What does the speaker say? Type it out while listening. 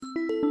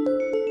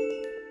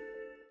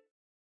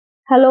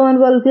Hello and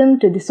welcome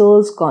to The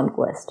Soul's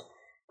Conquest,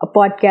 a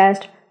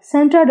podcast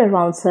centered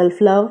around self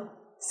love,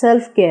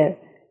 self care,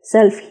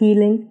 self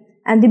healing,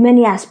 and the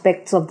many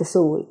aspects of the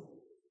soul.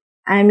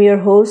 I am your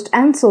host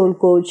and soul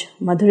coach,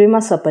 Madhurima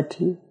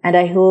Sapati, and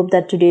I hope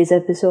that today's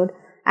episode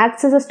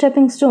acts as a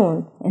stepping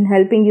stone in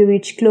helping you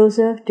reach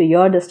closer to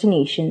your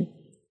destination.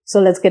 So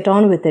let's get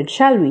on with it,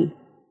 shall we?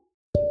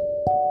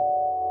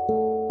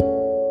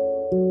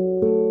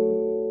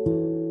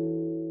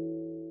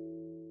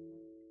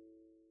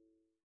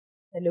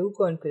 Hello,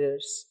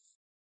 Conquerors.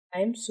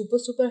 I am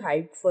super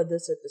hyped for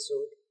this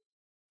episode.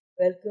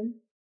 Welcome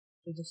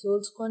to The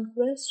Soul's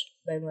Conquest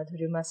by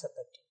Madhurima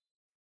Sapati.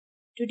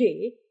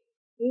 Today,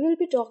 we will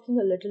be talking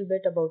a little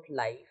bit about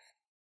life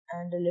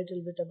and a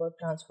little bit about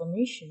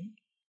transformation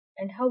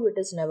and how it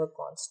is never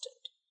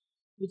constant,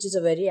 which is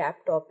a very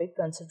apt topic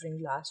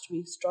considering last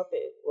week's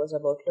topic was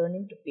about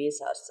learning to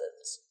pace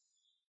ourselves.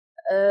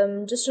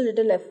 Just a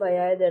little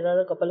FYI, there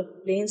are a couple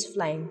of planes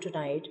flying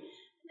tonight,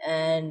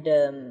 and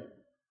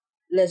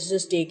let's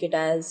just take it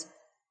as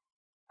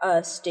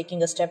us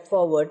taking a step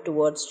forward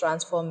towards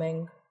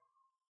transforming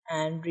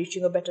and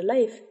reaching a better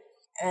life.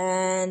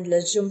 And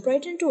let's jump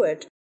right into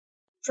it.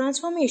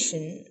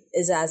 Transformation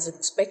is, as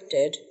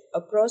expected, a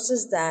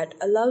process that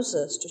allows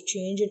us to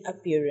change in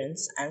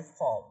appearance and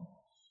form.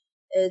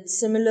 It's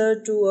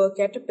similar to a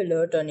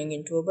caterpillar turning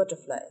into a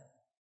butterfly.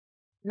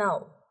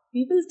 Now,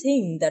 people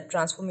think that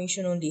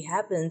transformation only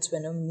happens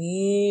when a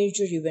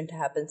major event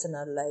happens in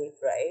our life,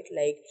 right?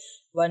 Like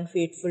one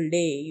fateful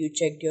day, you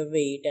checked your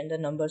weight and the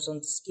numbers on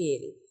the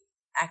scale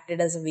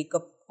acted as a wake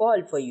up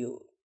call for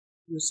you.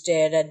 You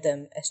stared at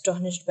them,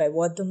 astonished by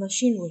what the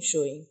machine was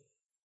showing,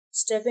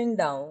 stepping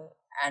down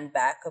and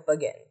back up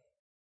again,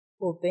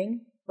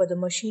 hoping for the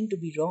machine to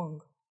be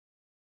wrong.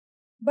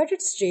 But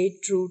it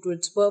stayed true to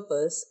its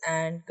purpose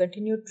and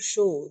continued to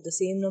show the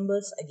same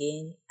numbers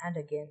again and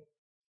again.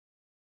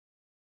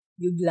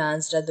 You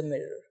glanced at the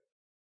mirror,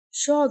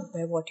 shocked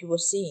by what you were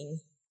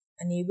seeing,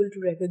 unable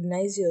to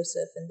recognize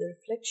yourself in the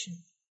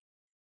reflection.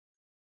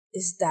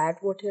 Is that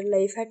what your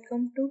life had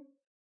come to?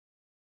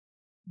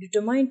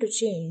 Determined to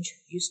change,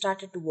 you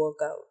started to work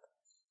out,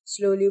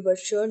 slowly but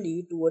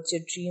surely towards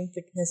your dream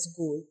fitness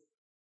goal,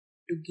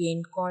 to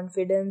gain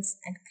confidence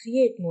and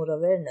create more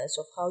awareness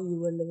of how you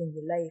were living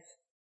your life.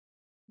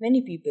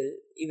 Many people,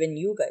 even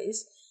you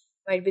guys,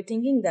 might be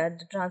thinking that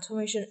the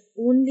transformation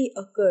only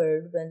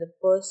occurred when the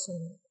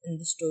person in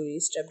the story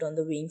stepped on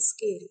the weighing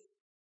scale.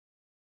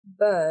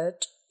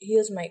 But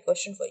here's my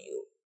question for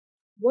you.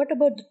 What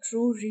about the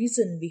true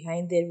reason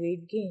behind their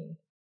weight gain?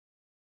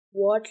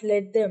 What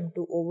led them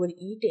to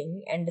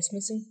overeating and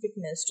dismissing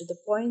fitness to the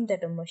point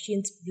that a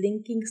machine's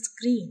blinking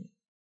screen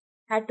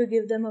had to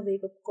give them a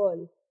wake up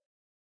call?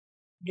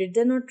 Did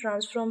they not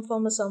transform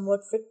from a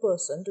somewhat fit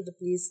person to the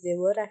place they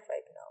were at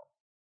right now?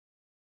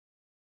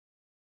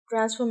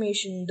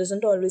 Transformation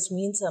doesn't always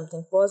mean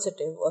something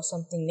positive or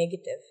something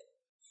negative.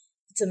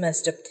 It's a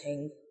messed up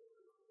thing.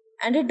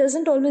 And it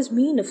doesn't always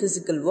mean a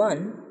physical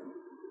one.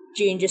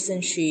 Changes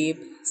in shape,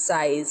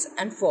 size,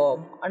 and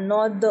form are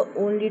not the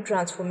only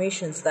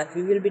transformations that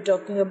we will be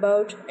talking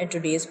about in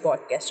today's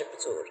podcast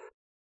episode.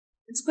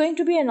 It's going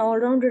to be an all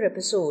rounder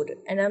episode,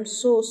 and I'm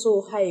so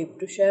hyped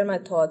to share my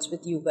thoughts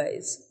with you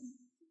guys.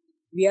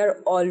 We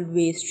are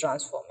always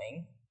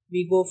transforming.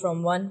 We go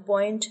from one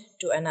point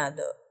to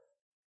another.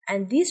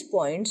 And these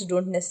points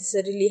don't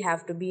necessarily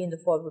have to be in the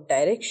forward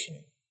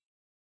direction.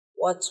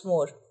 What's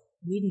more,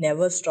 we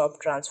never stop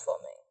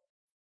transforming.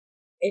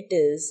 It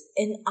is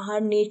in our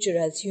nature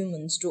as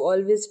humans to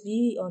always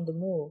be on the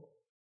move,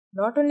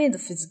 not only in the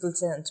physical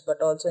sense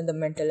but also in the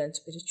mental and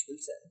spiritual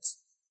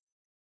sense.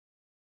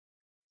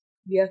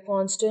 We are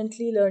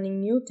constantly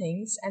learning new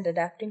things and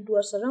adapting to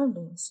our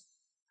surroundings.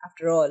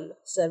 After all,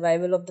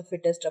 survival of the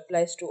fittest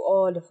applies to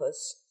all of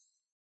us,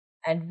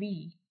 and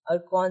we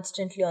are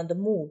constantly on the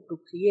move to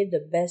create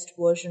the best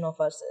version of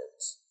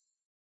ourselves.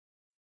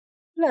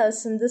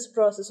 Plus, in this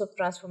process of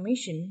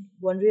transformation,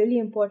 one really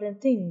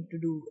important thing to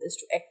do is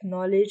to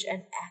acknowledge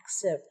and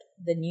accept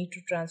the need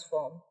to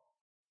transform.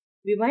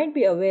 We might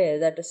be aware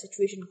that a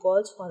situation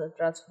calls for a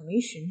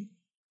transformation,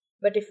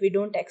 but if we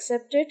don't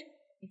accept it,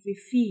 if we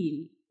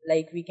feel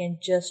like we can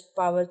just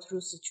power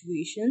through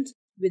situations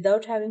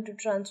without having to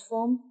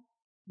transform,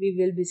 we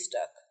will be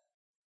stuck.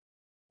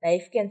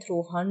 Life can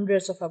throw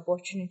hundreds of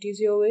opportunities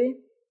your way,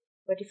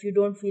 but if you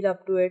don't feel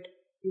up to it,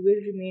 you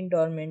will remain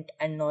dormant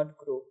and not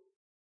grow.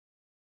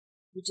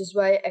 Which is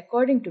why,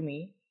 according to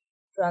me,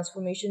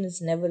 transformation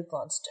is never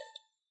constant.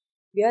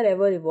 We are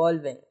ever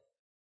evolving.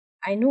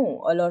 I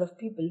know a lot of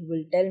people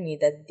will tell me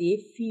that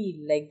they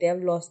feel like they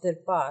have lost their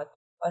path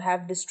or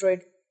have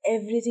destroyed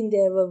everything they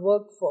ever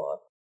worked for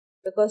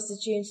because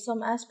they changed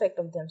some aspect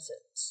of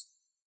themselves.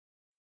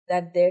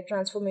 That their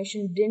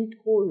transformation didn't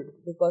hold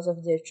because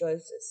of their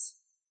choices.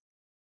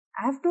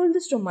 I have told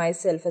this to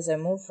myself as I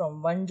moved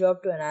from one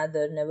job to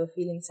another, never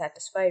feeling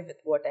satisfied with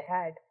what I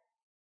had.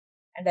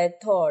 And I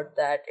thought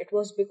that it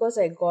was because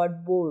I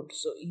got bored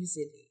so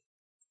easily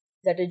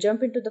that I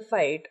jumped into the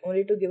fight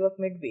only to give up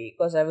midway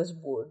because I was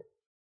bored.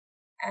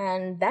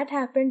 And that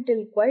happened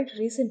till quite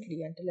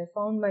recently, until I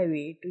found my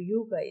way to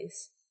you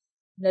guys,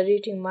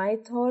 narrating my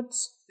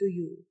thoughts to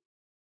you.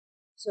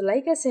 So,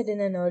 like I said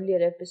in an earlier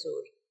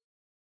episode,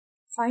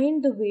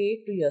 find the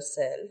way to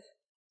yourself,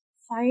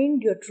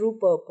 find your true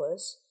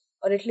purpose,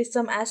 or at least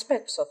some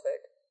aspects of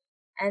it,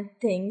 and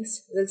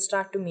things will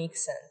start to make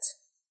sense.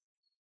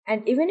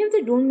 And even if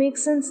they don't make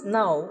sense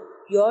now,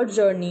 your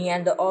journey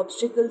and the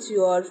obstacles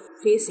you are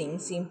facing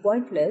seem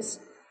pointless,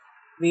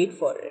 wait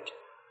for it.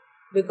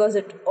 Because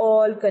it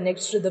all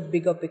connects to the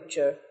bigger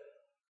picture.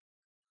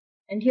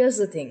 And here's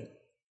the thing,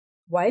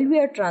 while we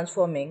are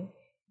transforming,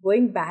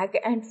 going back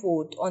and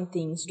forth on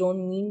things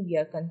don't mean we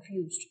are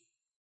confused.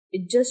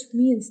 It just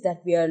means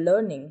that we are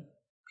learning.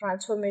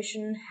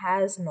 Transformation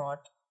has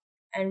not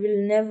and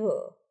will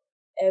never,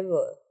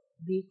 ever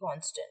be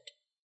constant.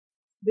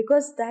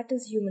 Because that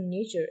is human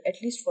nature,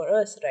 at least for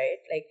us, right?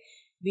 Like,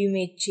 we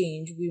may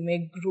change, we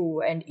may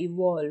grow and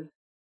evolve,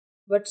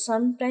 but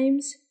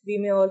sometimes we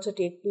may also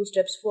take 2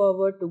 steps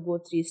forward to go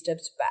 3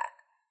 steps back,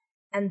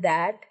 and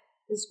that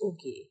is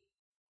okay.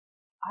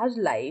 Our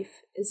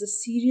life is a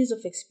series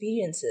of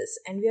experiences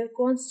and we are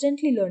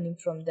constantly learning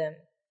from them.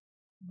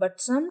 But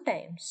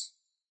sometimes,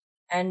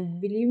 and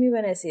believe me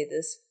when I say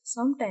this,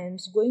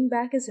 sometimes going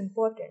back is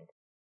important.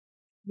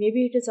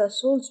 Maybe it is our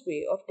soul's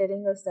way of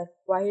telling us that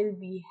while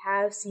we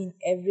have seen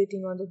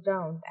everything on the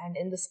ground and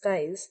in the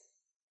skies,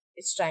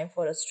 it's time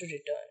for us to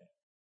return.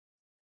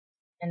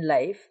 And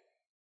life,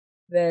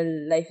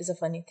 well, life is a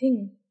funny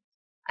thing.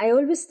 I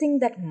always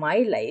think that my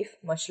life,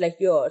 much like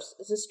yours,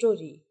 is a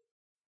story.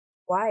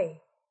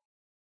 Why?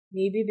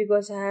 Maybe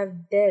because I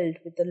have dealt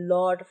with a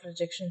lot of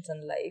rejections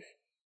in life,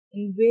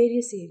 in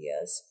various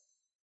areas.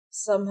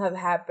 Some have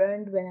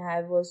happened when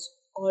I was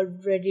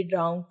already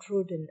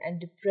downtrodden and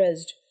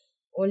depressed,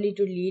 only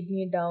to lead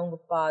me down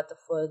a path of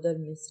further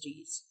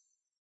miseries.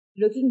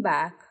 Looking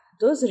back,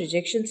 those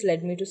rejections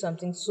led me to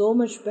something so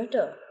much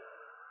better.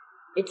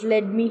 It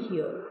led me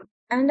here.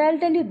 And I'll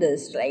tell you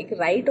this, like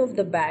right off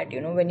the bat,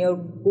 when you're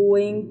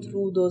going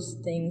through those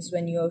things,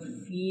 when you're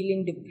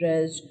feeling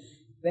depressed,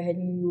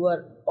 when you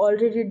are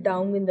already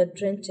down in the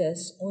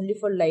trenches, only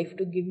for life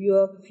to give you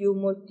a few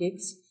more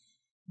kicks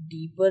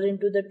deeper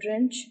into the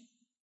trench,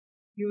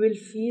 you will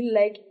feel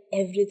like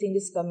everything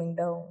is coming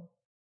down.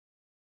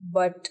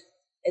 But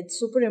it's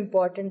super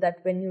important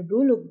that when you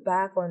do look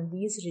back on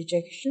these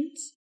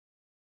rejections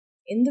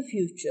in the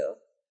future,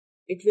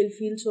 it will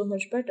feel so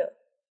much better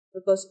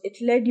because it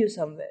led you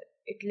somewhere.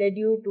 It led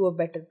you to a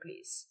better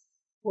place,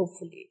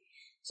 hopefully.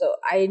 So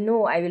I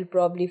know I will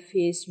probably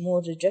face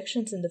more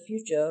rejections in the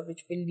future,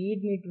 which will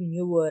lead me to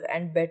newer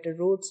and better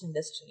roads and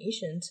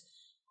destinations,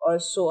 or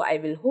so I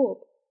will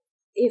hope.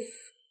 If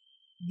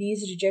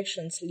these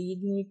rejections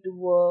lead me to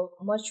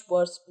a much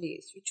worse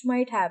place, which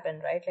might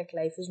happen, right? Like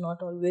life is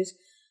not always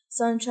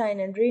sunshine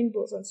and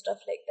rainbows and stuff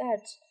like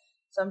that.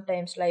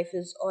 Sometimes life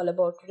is all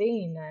about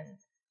rain and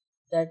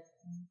that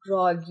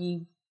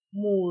groggy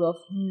mood of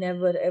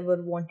never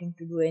ever wanting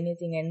to do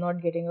anything and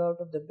not getting out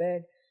of the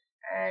bed.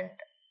 And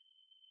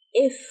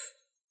if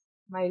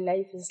my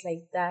life is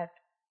like that,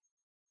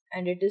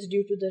 and it is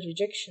due to the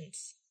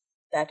rejections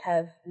that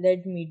have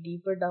led me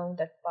deeper down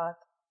that path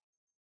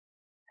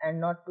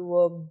and not to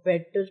a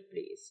better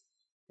place,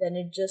 then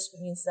it just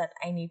means that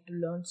I need to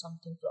learn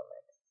something from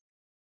it.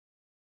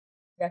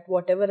 That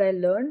whatever I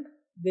learn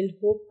will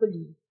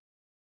hopefully,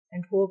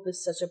 and hope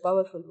is such a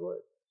powerful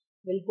word,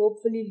 will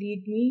hopefully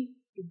lead me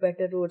to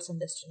better roads and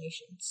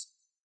destinations.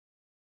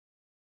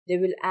 They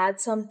will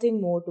add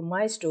something more to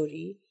my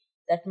story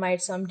that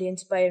might someday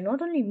inspire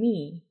not only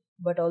me,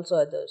 but also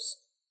others.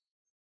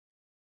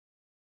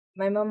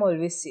 My mom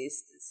always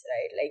says this,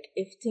 right? Like,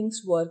 if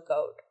things work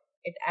out,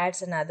 it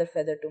adds another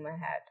feather to my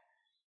hat.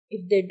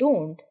 If they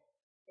don't,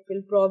 it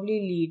will probably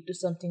lead to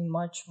something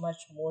much, much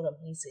more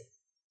amazing.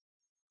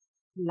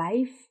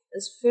 Life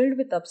is filled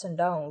with ups and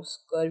downs,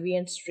 curvy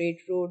and straight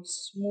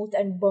roads, smooth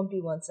and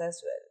bumpy ones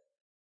as well.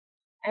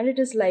 And it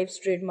is life's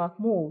trademark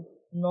move,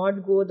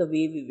 not go the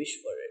way we wish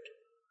for it.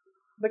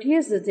 But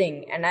here's the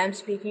thing, and I'm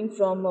speaking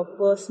from a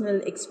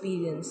personal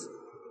experience.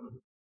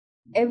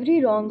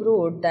 Every wrong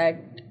road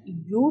that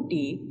you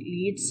take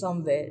leads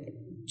somewhere,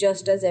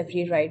 just as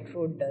every right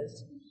road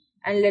does.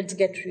 And let's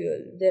get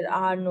real, there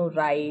are no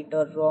right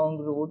or wrong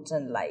roads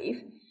in life.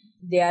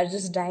 They are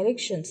just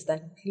directions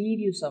that lead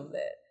you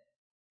somewhere.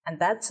 And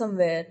that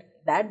somewhere,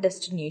 that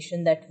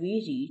destination that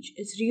we reach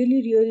is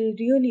really, really,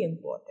 really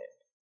important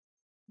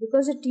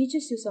because it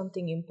teaches you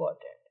something important.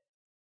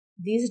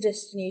 These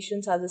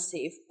destinations are the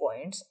safe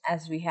points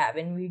as we have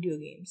in video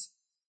games.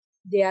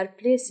 They are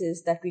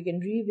places that we can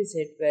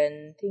revisit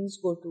when things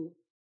go to,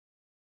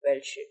 well,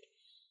 shit.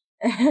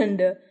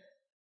 And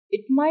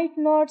it might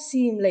not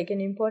seem like an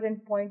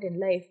important point in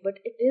life, but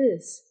it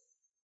is.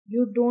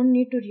 You don't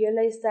need to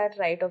realize that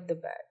right off the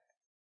bat.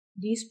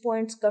 These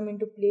points come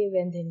into play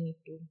when they need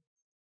to.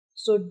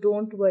 So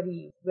don't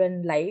worry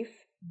when life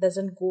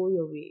doesn't go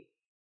your way.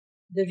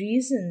 The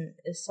reason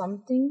is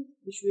something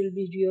which will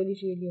be really,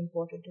 really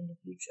important in the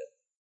future.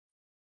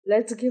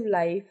 Let's give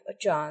life a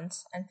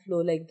chance and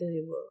flow like the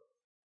river.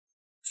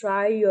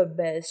 try your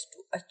best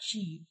to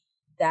achieve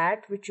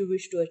that which you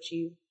wish to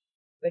achieve.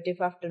 But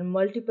if after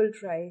multiple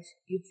tries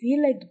you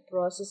feel like the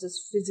process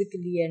is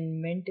physically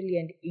and mentally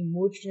and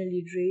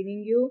emotionally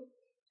draining you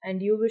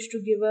and you wish to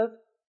give up,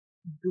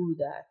 do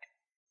that.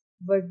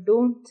 But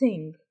don't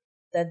think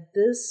that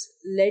this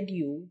led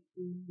you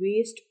to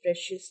waste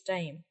precious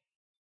time.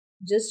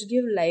 Just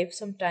give life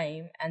some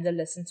time and the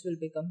lessons will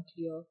become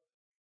clear.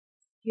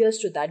 Here's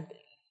to that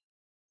belief.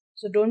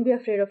 So don't be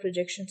afraid of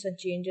rejections and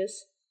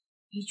changes.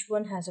 Each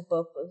one has a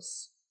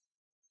purpose.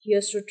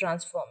 Here's to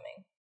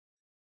transforming.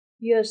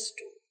 Here's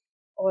to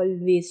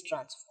always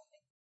transforming.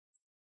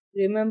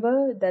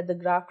 Remember that the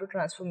graph to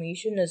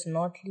transformation is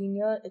not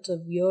linear, it's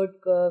a weird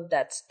curve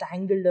that's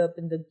tangled up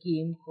in the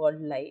game called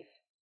life.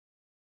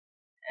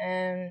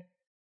 And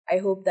I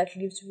hope that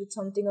leaves you with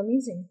something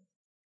amazing.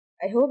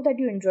 I hope that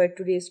you enjoyed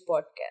today's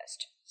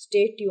podcast.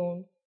 Stay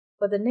tuned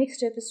for the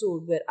next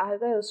episode where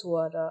Arga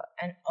Oswara,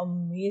 an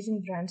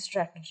amazing brand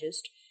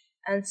strategist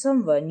and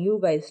someone you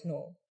guys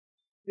know,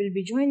 will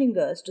be joining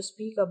us to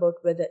speak about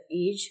whether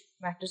age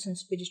matters in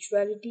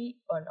spirituality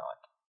or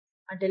not.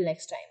 Until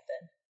next time,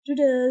 then.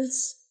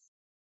 Toodles!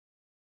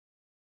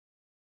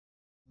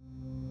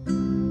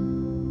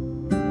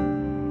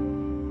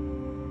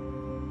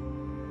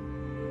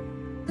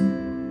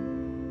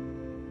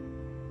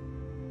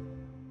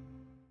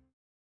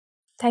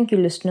 Thank you,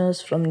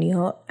 listeners from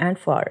near and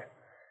far.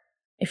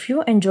 If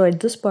you enjoyed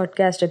this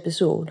podcast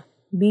episode,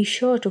 be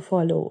sure to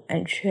follow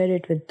and share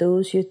it with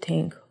those you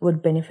think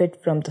would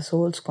benefit from the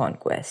soul's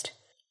conquest.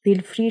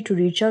 Feel free to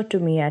reach out to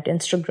me at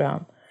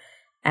Instagram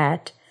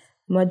at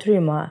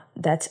Madhurima,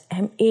 that's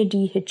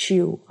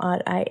MADHURIME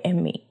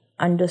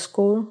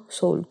underscore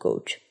soul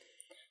coach.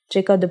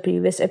 Check out the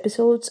previous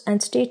episodes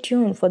and stay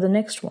tuned for the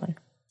next one.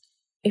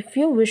 If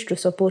you wish to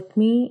support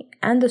me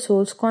and the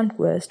soul's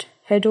conquest,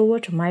 head over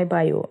to my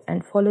bio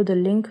and follow the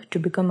link to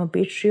become a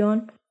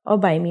Patreon or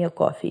buy me a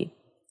coffee.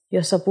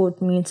 Your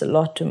support means a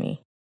lot to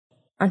me.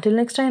 Until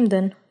next time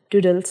then,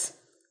 toodles.